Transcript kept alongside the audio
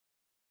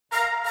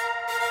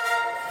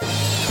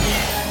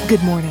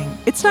Good morning.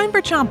 It's time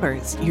for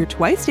Chompers, your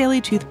twice-daily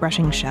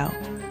toothbrushing show.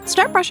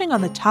 Start brushing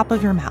on the top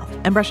of your mouth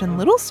and brush in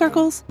little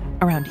circles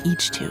around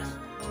each tooth.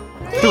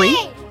 3,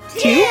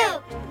 2,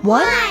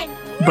 1,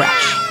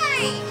 brush.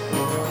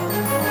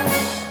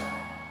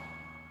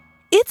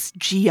 It's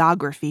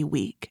Geography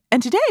Week,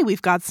 and today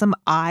we've got some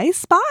I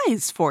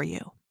Spies for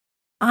you.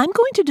 I'm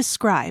going to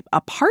describe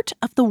a part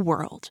of the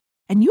world,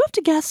 and you have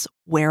to guess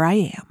where I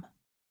am.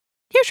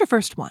 Here's your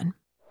first one.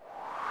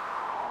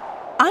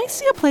 I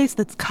see a place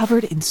that's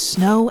covered in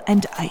snow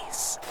and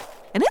ice,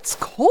 and it's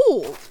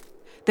cold.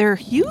 There are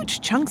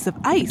huge chunks of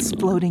ice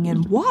floating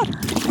in water.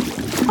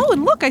 Oh,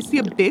 and look, I see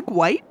a big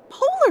white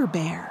polar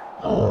bear.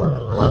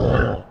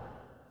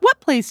 What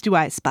place do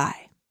I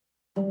spy?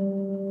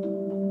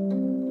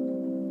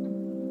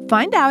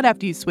 Find out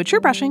after you switch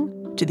your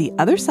brushing to the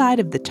other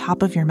side of the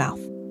top of your mouth.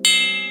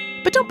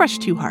 But don't brush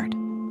too hard.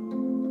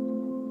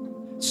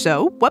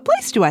 So, what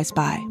place do I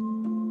spy?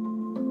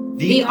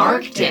 The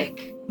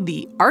Arctic.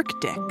 The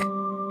Arctic.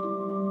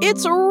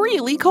 It's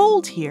really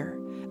cold here.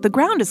 The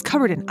ground is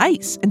covered in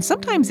ice, and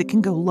sometimes it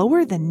can go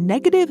lower than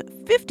negative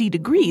 50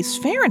 degrees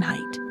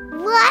Fahrenheit.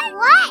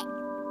 What?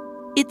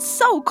 It's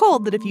so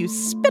cold that if you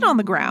spit on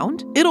the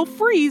ground, it'll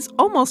freeze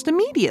almost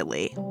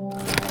immediately.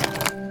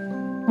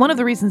 One of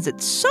the reasons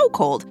it's so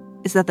cold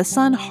is that the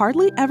sun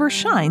hardly ever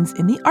shines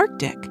in the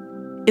Arctic.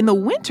 In the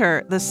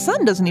winter, the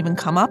sun doesn't even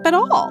come up at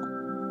all.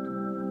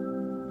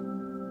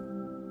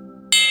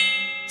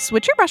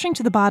 Switch your brushing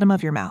to the bottom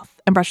of your mouth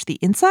and brush the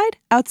inside,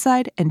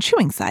 outside, and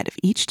chewing side of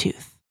each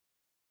tooth.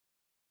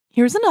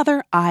 Here's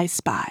another I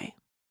Spy.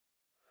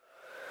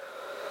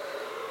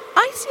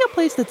 I see a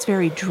place that's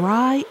very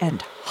dry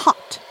and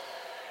hot.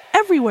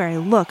 Everywhere I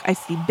look, I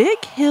see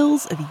big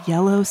hills of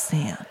yellow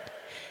sand.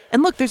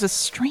 And look, there's a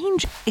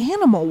strange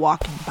animal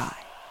walking by.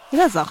 It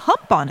has a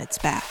hump on its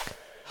back.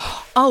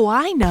 Oh,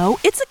 I know,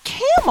 it's a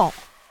camel.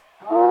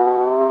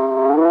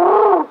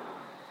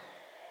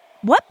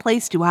 What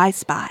place do I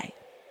spy?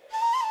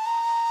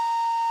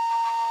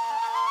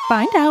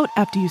 Find out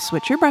after you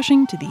switch your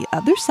brushing to the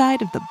other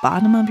side of the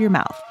bottom of your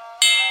mouth.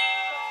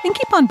 And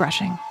keep on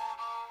brushing.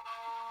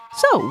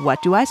 So,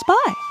 what do I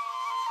spy?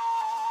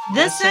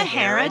 The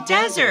Sahara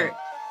Desert.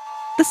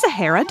 The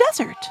Sahara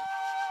Desert.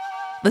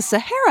 The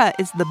Sahara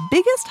is the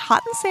biggest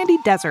hot and sandy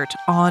desert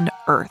on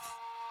Earth.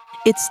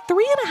 It's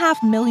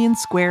 3.5 million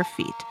square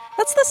feet.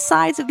 That's the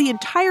size of the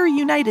entire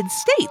United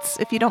States,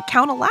 if you don't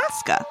count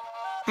Alaska.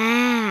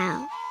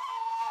 Wow.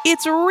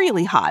 It's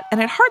really hot,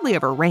 and it hardly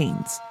ever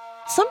rains.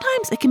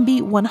 Sometimes it can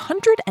be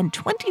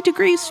 120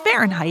 degrees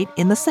Fahrenheit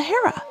in the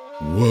Sahara.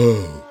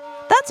 Whoa.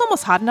 That's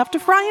almost hot enough to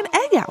fry an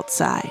egg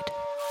outside.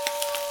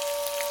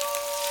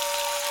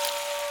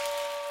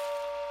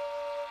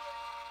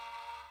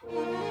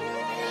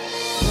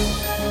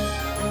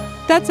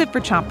 That's it for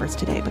Chompers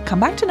today, but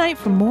come back tonight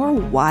for more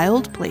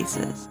wild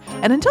places.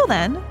 And until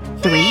then,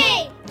 3,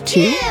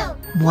 2,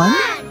 1,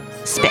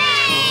 spit.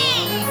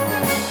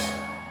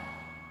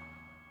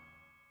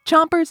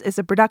 Chompers is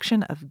a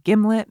production of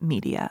Gimlet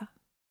Media.